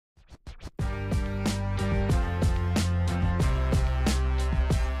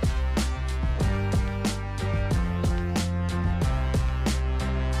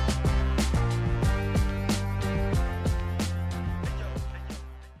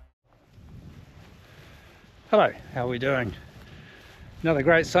Hello, how are we doing? Another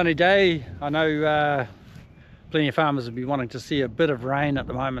great sunny day. I know plenty of farmers will be wanting to see a bit of rain at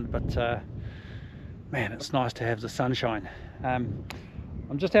the moment, but man, it's nice to have the sunshine.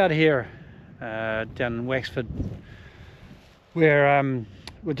 I'm just out here down in Wexford where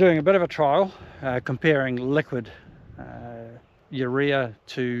we're doing a bit of a trial comparing liquid urea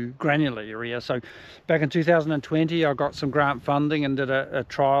to granular urea. So back in 2020 I got some grant funding and did a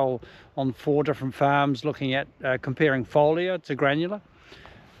trial on 4 different farms looking at comparing foliar to granular.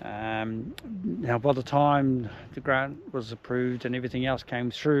 Now by the time the grant was approved and everything else came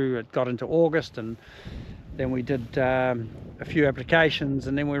through, it got into August, and then we did a few applications,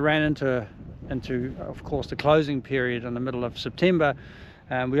 and then we ran into of course the closing period in the middle of September.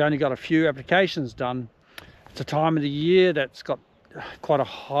 We only got a few applications done. It's a time of the year that's got quite a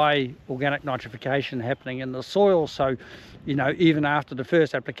high organic nitrification happening in the soil, so you know, even after the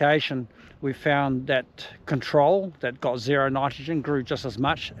first application we found that control that got 0 nitrogen grew just as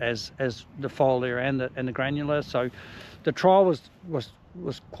much as the foliar and the granular. So the trial was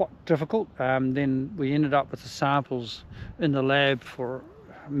quite difficult. Then we ended up with the samples in the lab for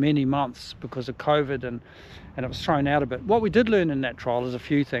many months because of COVID, and it was thrown out a bit. What we did learn in that trial is a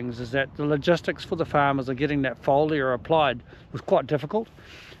few things. Is that the logistics for the farmers of getting that foliar applied was quite difficult.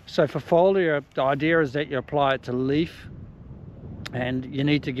 So for foliar, the idea is that you apply it to leaf, and you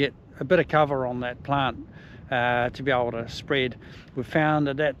need to get a bit of cover on that plant to be able to spread. We found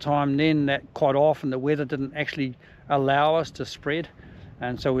at that time then that quite often the weather didn't actually allow us to spread,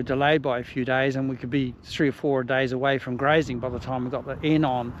 and so we're delayed by a few days, and we could be 3 or 4 days away from grazing by the time we got the N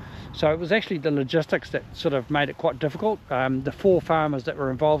on. So it was actually the logistics that sort of made it quite difficult. The 4 farmers that were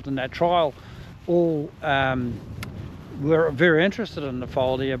involved in that trial all were very interested in the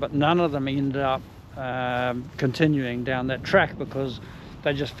foliar, but none of them ended up continuing down that track because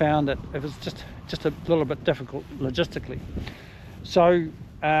they just found that it was just a little bit difficult logistically. So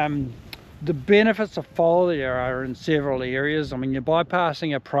the benefits of foliar are in several areas. I mean, you're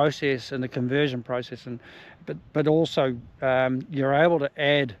bypassing a process in the conversion process, but also you're able to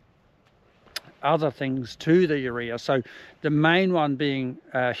add other things to the urea. So the main one being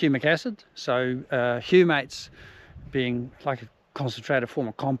humic acid. So humates being like a concentrated form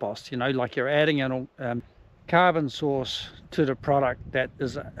of compost, you know, like you're adding a carbon source to the product that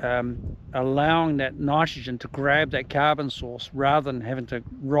is allowing that nitrogen to grab that carbon source rather than having to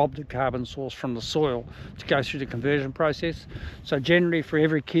rob the carbon source from the soil to go through the conversion process. So generally for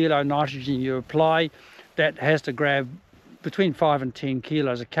every kilo nitrogen you apply, that has to grab between 5 and 10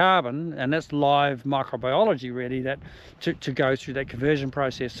 kilos of carbon, and that's live microbiology really, that to go through that conversion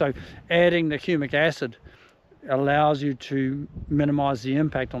process. So adding the humic acid allows you to minimize the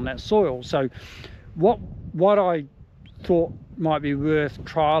impact on that soil. So what I thought might be worth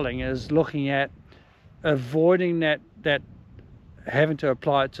trialing is looking at avoiding that having to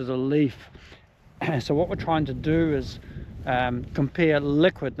apply it to the leaf. So what we're trying to do is compare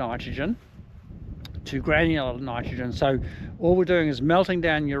liquid nitrogen to granular nitrogen. So all we're doing is melting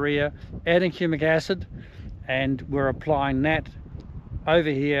down urea, adding humic acid, and we're applying that over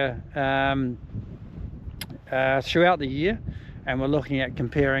here throughout the year, and we're looking at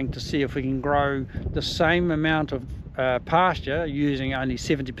comparing to see if we can grow the same amount of pasture using only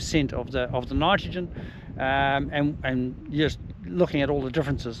 70% of the nitrogen, and just looking at all the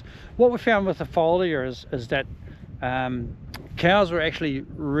differences. What we found with the foliar is that cows were actually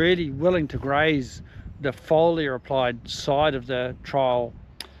really willing to graze the foliar applied side of the trial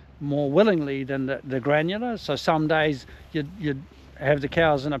more willingly than the granular. So some days you'd have the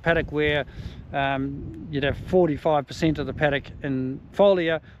cows in a paddock where you'd have 45% of the paddock in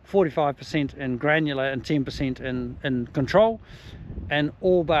foliar, 45% in granular, and 10% in control, and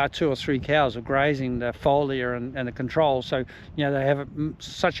all bar 2 or 3 cows are grazing the foliar and the control. So you know, they have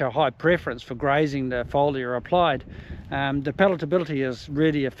such a high preference for grazing the foliar applied. The palatability is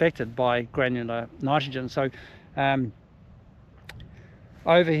really affected by granular nitrogen. So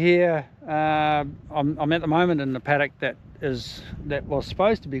over here I'm at the moment in the paddock that was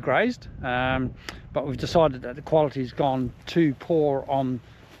supposed to be grazed, but we've decided that the quality's gone too poor on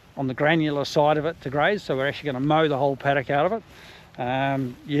the granular side of it to graze, so we're actually going to mow the whole paddock out of it.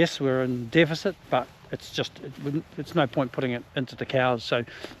 Yes, we're in deficit, but it's no point putting it into the cows. So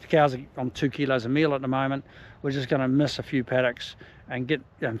the cows are on 2 kilos of meal at the moment. We're just going to miss a few paddocks and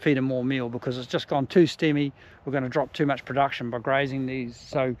feed them more meal because it's just gone too stemmy. We're going to drop too much production by grazing these.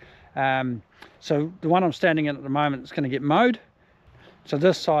 So so the one I'm standing in at the moment is going to get mowed. So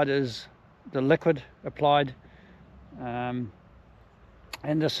this side is the liquid applied, and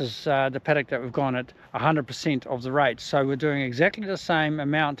this is the paddock that we've gone at 100% of the rate. So we're doing exactly the same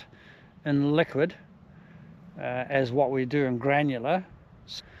amount in liquid as what we do in granular.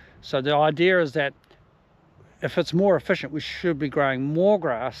 So the idea is that if it's more efficient, we should be growing more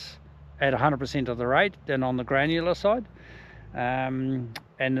grass at 100% of the rate than on the granular side. And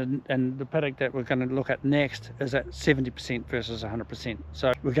the paddock that we're going to look at next is at 70% versus 100%.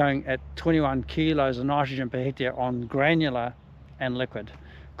 So we're going at 21 kilos of nitrogen per hectare on granular and liquid.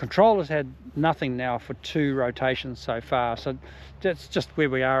 Control has had nothing now for 2 rotations so far, so that's just where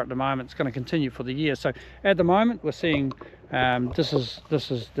we are at the moment. It's going to continue for the year. So at the moment we're seeing this is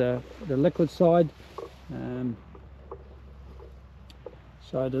the liquid side.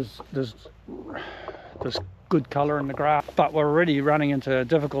 So there's good colour in the graph, but we're already running into a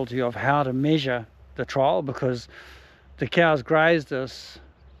difficulty of how to measure the trial, because the cows grazed this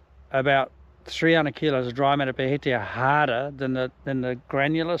about 300 kilos of dry matter per hectare harder than the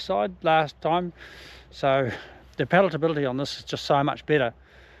granular side last time. So the palatability on this is just so much better.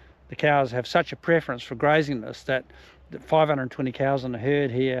 The cows have such a preference for grazing this that 520 cows in the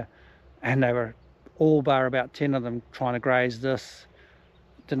herd here, and they were all bar about 10 of them trying to graze this,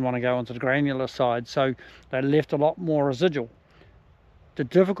 didn't want to go onto the granular side, so they left a lot more residual. The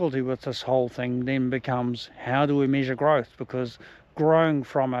difficulty with this whole thing then becomes, how do we measure growth? Because growing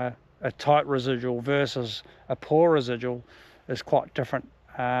from a tight residual versus a poor residual is quite different.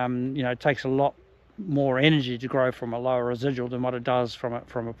 You know, it takes a lot more energy to grow from a lower residual than what it does from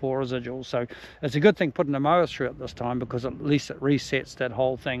a poor residual. So it's a good thing putting a mower through it this time, because at least it resets that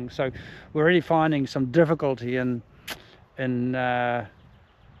whole thing. So we're already finding some difficulty in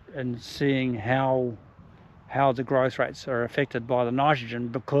seeing how the growth rates are affected by the nitrogen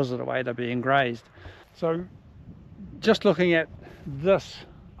because of the way they're being grazed. So just looking at this,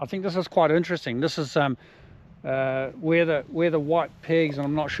 I think this is quite interesting. This is where the white pegs, and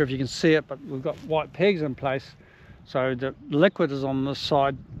I'm not sure if you can see it, but we've got white pegs in place. So the liquid is on this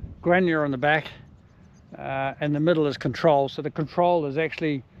side, granular on the back, and the middle is control. So the control is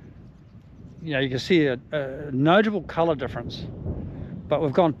actually, you know, you can see a notable color difference. But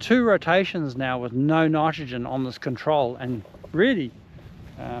we've gone 2 rotations now with no nitrogen on this control, and really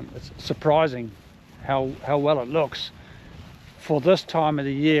it's surprising how well it looks for this time of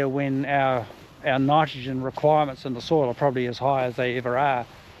the year, when our nitrogen requirements in the soil are probably as high as they ever are.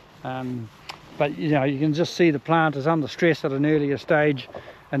 But you know, you can just see the plant is under stress at an earlier stage,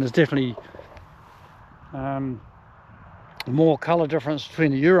 and there's definitely more colour difference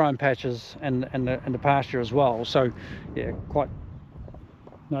between the urine patches and the pasture as well. So yeah, quite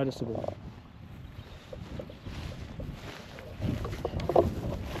noticeable.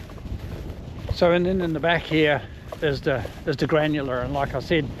 So and then in the back here is the granular, and like I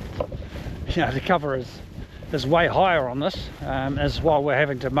said, you know, the cover is way higher on this. That's why we're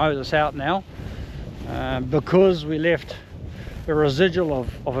having to mow this out now, because we left a residual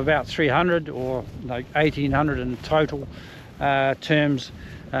of about 300 or like 1800 in total terms.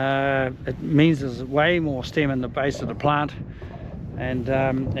 It means there's way more stem in the base of the plant, and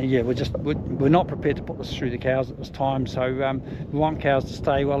yeah, we're not prepared to put this through the cows at this time. So we want cows to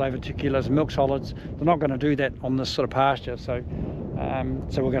stay well over 2 kilos of milk solids. They're not going to do that on this sort of pasture, so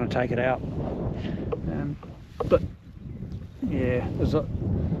so we're going to take it out. But yeah,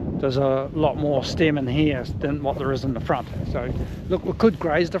 there's a lot more stem in here than what there is in the front. So look, we could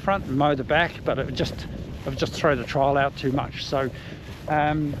graze the front and mow the back, but it would just throw the trial out too much. So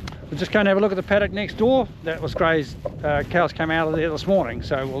we're just going to have a look at the paddock next door that was grazed. Cows came out of there this morning,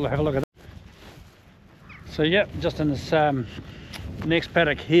 so we'll have a look at that. So yeah, just in this next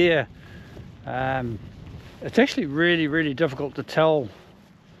paddock here, it's actually really difficult to tell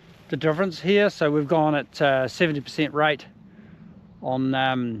the difference here. So we've gone at 70% rate on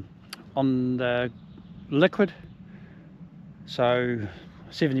the liquid, so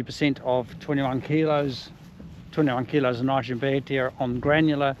 70% of 21 kilos of nitrogen per hectare on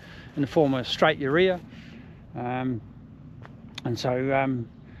granular in the form of straight urea, and so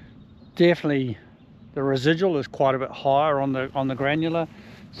definitely the residual is quite a bit higher on the granular.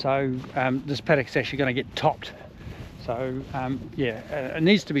 So this paddock's actually going to get topped. So yeah, it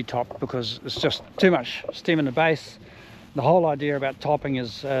needs to be topped because it's just too much stem in the base. The whole idea about topping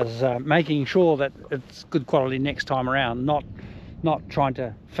is making sure that it's good quality next time around, not trying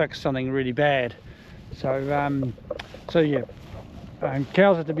to fix something really bad. So so yeah,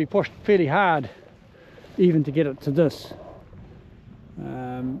 cows have to be pushed fairly hard even to get it to this.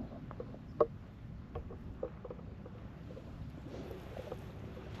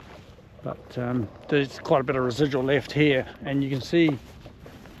 But there's quite a bit of residual left here, and you can see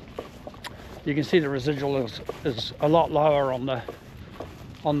the residual is a lot lower on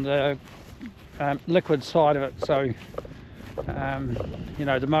the liquid side of it. So You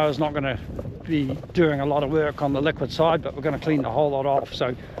know, the mower's not going to be doing a lot of work on the liquid side, but we're going to clean the whole lot off.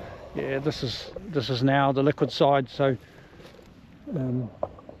 So yeah, this is now the liquid side. So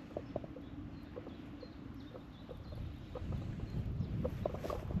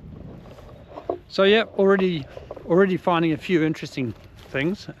so yeah, already finding a few interesting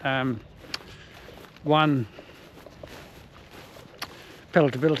things. One,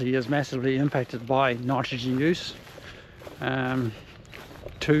 palatability is massively impacted by nitrogen use.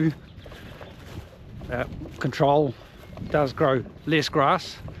 Two, control does grow less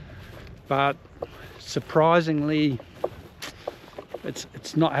grass, but surprisingly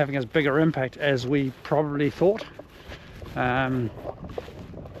it's not having as big an impact as we probably thought.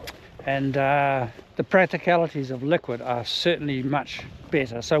 The practicalities of liquid are certainly much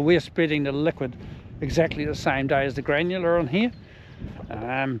better. So we're spreading the liquid exactly the same day as the granular on here,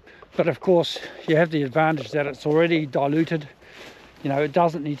 but of course you have the advantage that it's already diluted. You know, it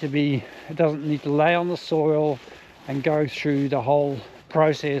doesn't need to lay on the soil and go through the whole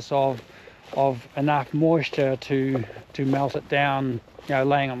process of enough moisture to melt it down, you know,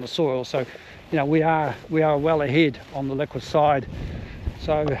 laying on the soil. So you know, we are well ahead on the liquid side.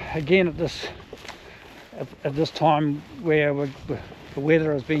 So again, at this time where the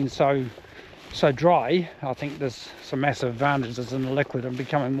weather has been so dry, I think there's some massive advantages in the liquid and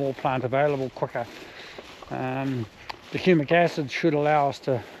becoming more plant available quicker. The humic acid should allow us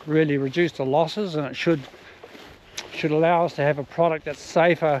to really reduce the losses, and it should allow us to have a product that's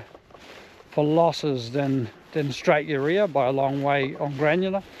safer for losses than straight urea by a long way on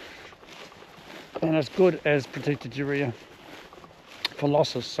granular, and as good as protected urea for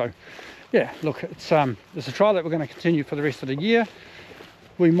losses. So yeah, look, it's a trial that we're going to continue for the rest of the year.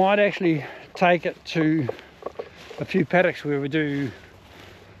 We might actually take it to a few paddocks where we do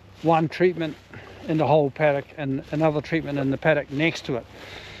one treatment in the whole paddock and another treatment in the paddock next to it.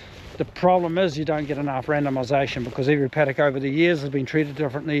 The problem is you don't get enough randomization, because every paddock over the years has been treated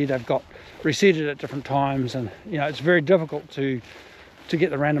differently. They've got reseeded at different times, and you know, it's very difficult to get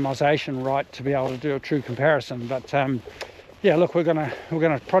the randomization right to be able to do a true comparison. But yeah, look, we're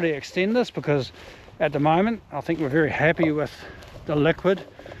gonna probably extend this, because at the moment I think we're very happy with the liquid,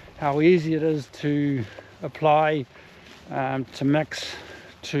 how easy it is to apply, to mix,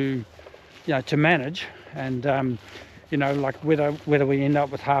 to manage, and you know, like whether we end up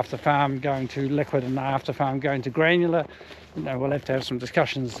with half the farm going to liquid and half the farm going to granular, you know, we'll have to have some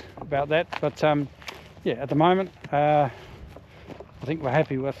discussions about that. But yeah, at the moment I think we're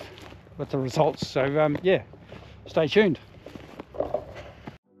happy with the results. So yeah, stay tuned.